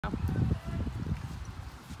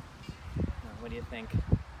What do you think?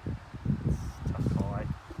 It's a tough call. I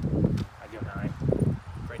go 9.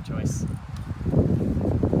 Great choice.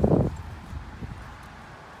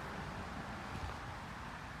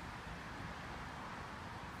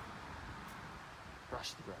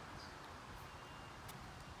 Brush the grounds.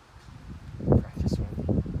 Practice swing.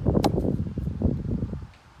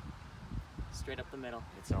 Straight up the middle.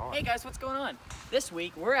 It's on. Hey guys, what's going on? This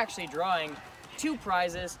week we're actually drawing 2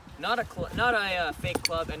 prizes, not a fake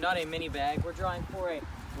club and not a mini bag. We're drawing for a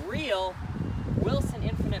real Wilson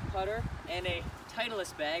Infinite putter and a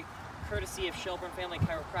Titleist bag, courtesy of Shelburne Family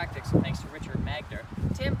Chiropractic. So thanks to Richard Magder.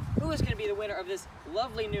 Tim, who is going to be the winner of this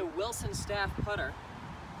lovely new Wilson Staff putter?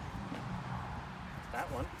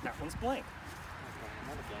 That one. That one's blank. Okay,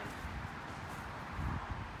 not again.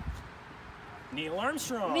 Neil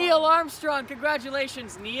Armstrong. Neil Armstrong,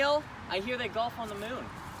 congratulations, Neil. I hear they golf on the moon.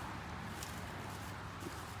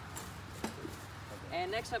 And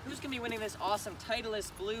next up, who's going to be winning this awesome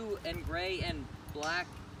Titleist blue and gray and black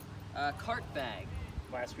cart bag?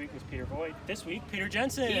 Last week was Peter Voigt. This week, Peter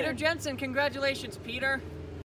Jensen. Peter Jensen, congratulations, Peter.